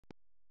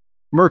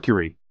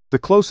Mercury, the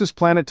closest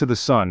planet to the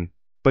Sun,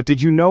 but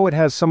did you know it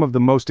has some of the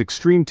most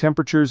extreme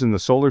temperatures in the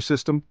solar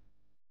system?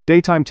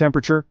 Daytime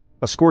temperature,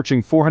 a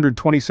scorching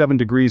 427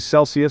 degrees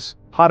Celsius,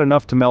 hot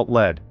enough to melt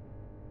lead.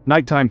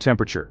 Nighttime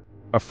temperature,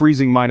 a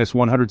freezing minus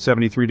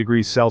 173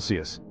 degrees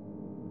Celsius.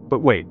 But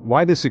wait,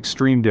 why this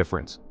extreme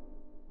difference?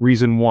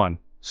 Reason 1,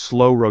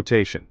 slow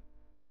rotation.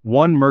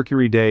 1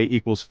 Mercury day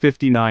equals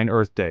 59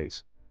 Earth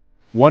days.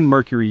 1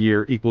 Mercury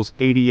year equals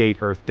 88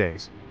 Earth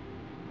days.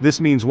 This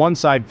means one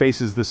side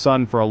faces the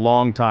sun for a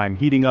long time,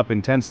 heating up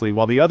intensely,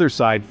 while the other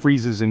side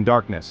freezes in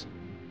darkness.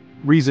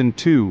 Reason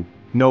 2,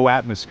 no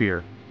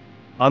atmosphere.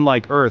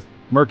 Unlike Earth,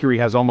 Mercury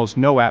has almost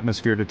no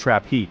atmosphere to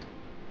trap heat.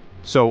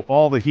 So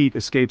all the heat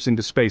escapes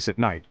into space at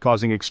night,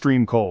 causing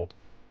extreme cold.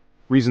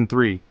 Reason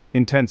 3,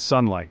 intense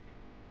sunlight.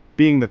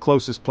 Being the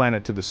closest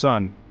planet to the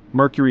sun,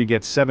 Mercury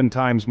gets 7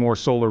 times more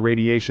solar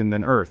radiation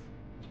than Earth.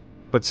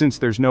 But since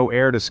there's no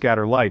air to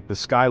scatter light, the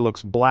sky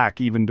looks black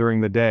even during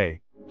the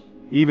day.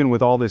 Even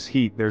with all this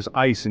heat, there's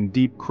ice and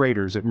deep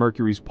craters at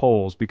Mercury's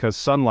poles because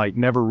sunlight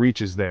never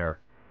reaches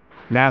there.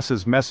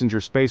 NASA's Messenger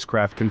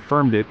spacecraft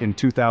confirmed it in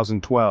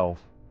 2012.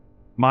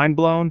 Mind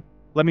blown?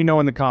 Let me know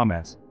in the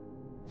comments.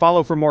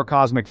 Follow for more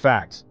cosmic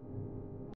facts.